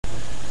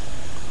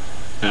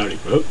Howdy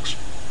folks.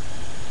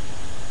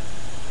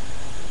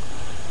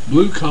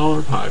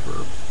 BlueCollar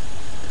Piper.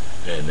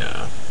 And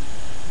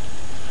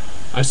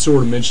I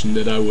sort of mentioned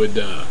that I would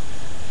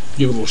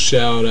give a little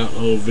shout out, a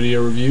little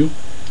video review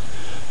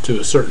to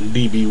a certain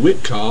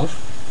dbwittkopf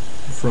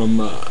from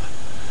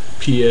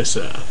PS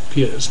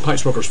Pipe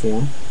Smokers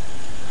Forum.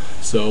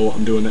 So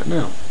I'm doing that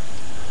now.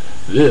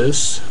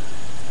 This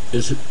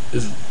is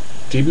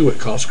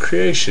dbwittkopf's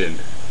creation.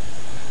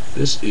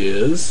 This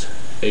is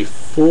a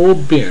full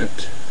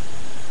bent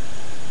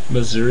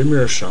Missouri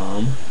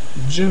Meerschaum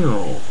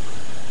General.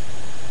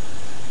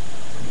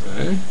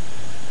 Okay,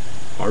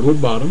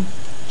 hardwood bottom,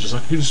 just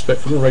like you'd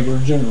expect from a regular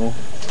General.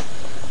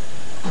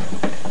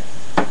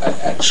 I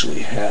actually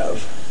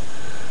have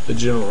the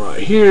General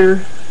right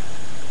here,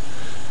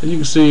 and you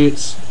can see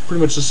it's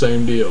pretty much the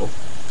same deal,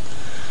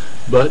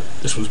 but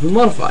this one's been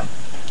modified.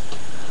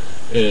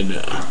 And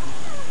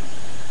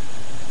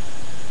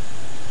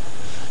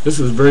this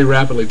has very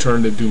rapidly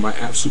turned into my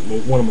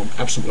one of my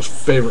absolute most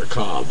favorite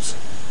cobs.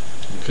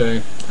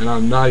 Okay, and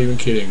I'm not even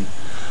kidding.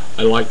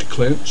 I like to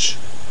clinch,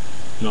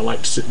 and I like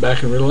to sit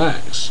back and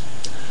relax.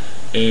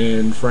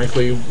 And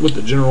frankly, with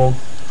the General,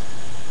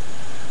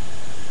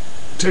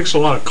 it takes a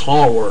lot of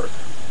claw work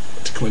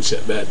to clinch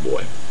that bad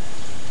boy.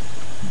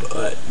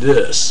 But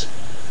this,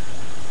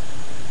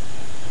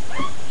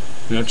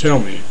 now tell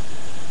me,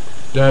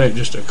 that ain't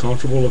just a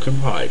comfortable looking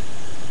pipe.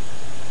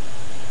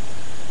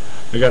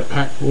 I got a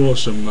pack full of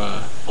some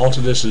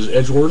Altadis's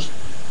Edgeworth.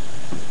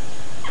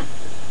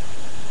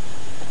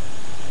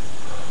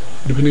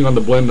 Depending on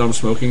the blend I'm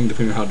smoking,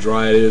 depending on how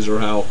dry it is, or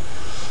how,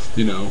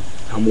 you know,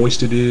 how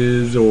moist it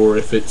is, or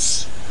if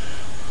it's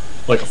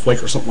like a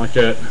flake or something like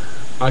that,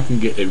 I can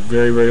get a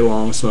very, very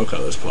long smoke out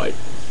of this pipe.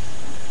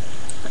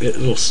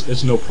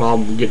 It's no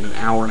problem getting an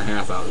hour and a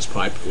half out of this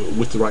pipe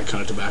with the right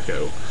kind of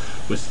tobacco.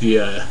 With the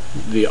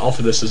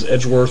Altadis's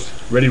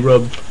Edgeworth Ready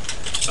Rub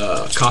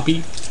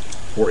copy,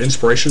 or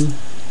inspiration,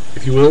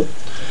 if you will.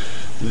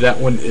 That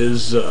one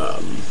is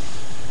a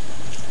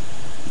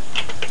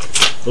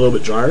little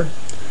bit drier,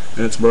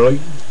 and it's burly,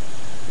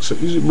 so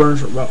it usually burns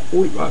for about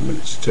 45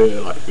 minutes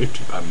to like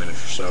 55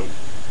 minutes or so.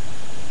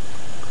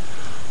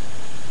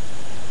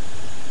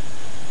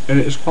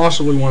 And it's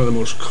possibly one of the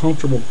most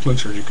comfortable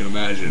clinchers you can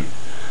imagine.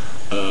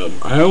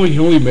 I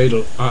only made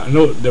I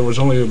know there was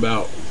only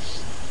about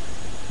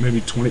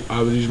maybe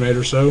 25 of these made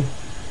or so.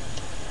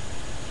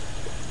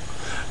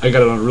 I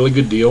got it on a really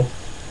good deal.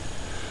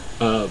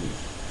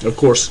 Of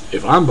course,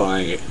 if I'm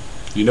buying it,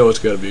 you know it's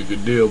got to be a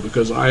good deal,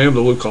 because I am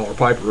the BlueCollar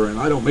Piper and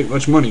I don't make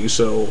much money,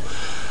 so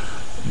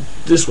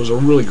this was a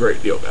really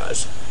great deal,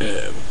 guys.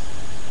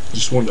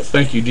 Just wanted to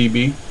thank you,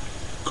 DB.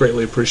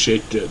 Greatly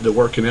appreciate the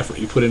work and effort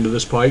you put into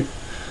this pipe.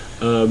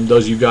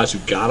 Those of you guys who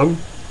got them,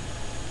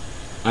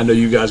 I know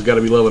you guys got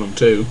to be loving them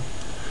too.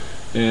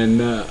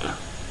 And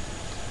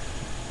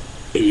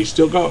if you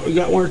still got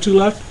one or two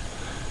left,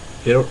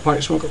 hit up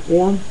Pipe Smoker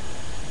Forum.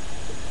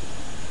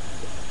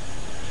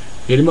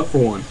 Hit him up for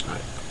one.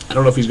 I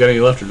don't know if he's got any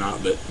left or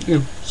not, but you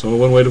know, it's only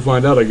one way to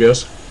find out, I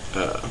guess.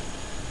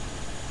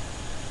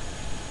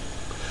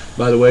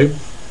 By the way,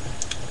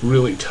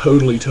 really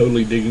totally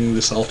digging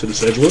this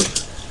Altadis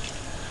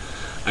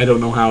Edgeworth. I don't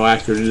know how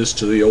accurate it is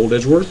to the old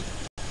Edgeworth,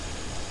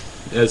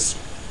 as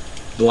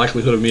the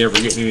likelihood of me ever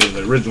getting any of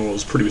the original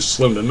is pretty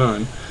slim to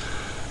none,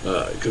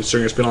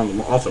 considering it's been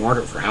off the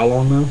market for how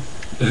long now.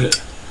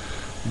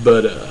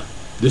 But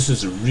this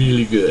is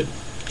really good.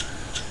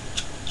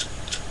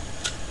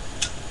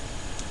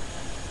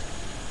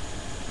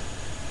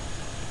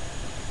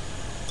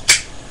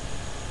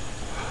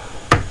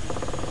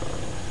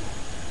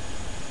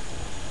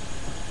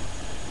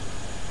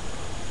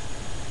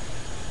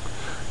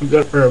 We've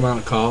got a fair amount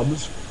of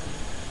cobs.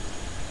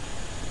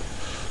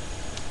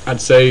 I'd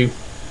say,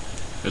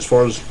 as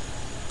far as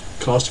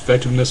cost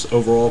effectiveness,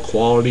 overall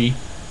quality,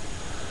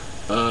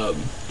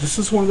 this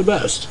is one of the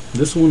best.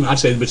 This one, I'd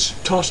say, but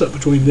toss up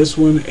between this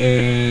one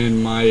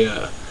and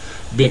my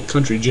Bent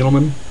Country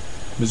Gentleman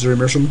Missouri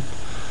Meerschaum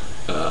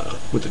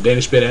with the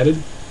Danish bit added,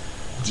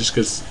 just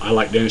because I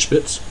like Danish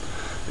bits,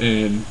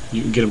 and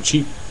you can get them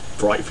cheap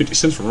for like 50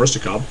 cents from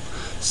Aristocob.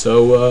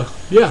 So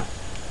yeah,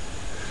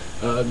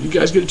 you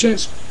guys get a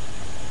chance,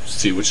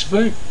 see what you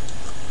think.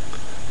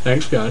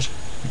 Thanks, guys.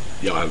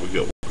 Y'all have a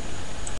good one.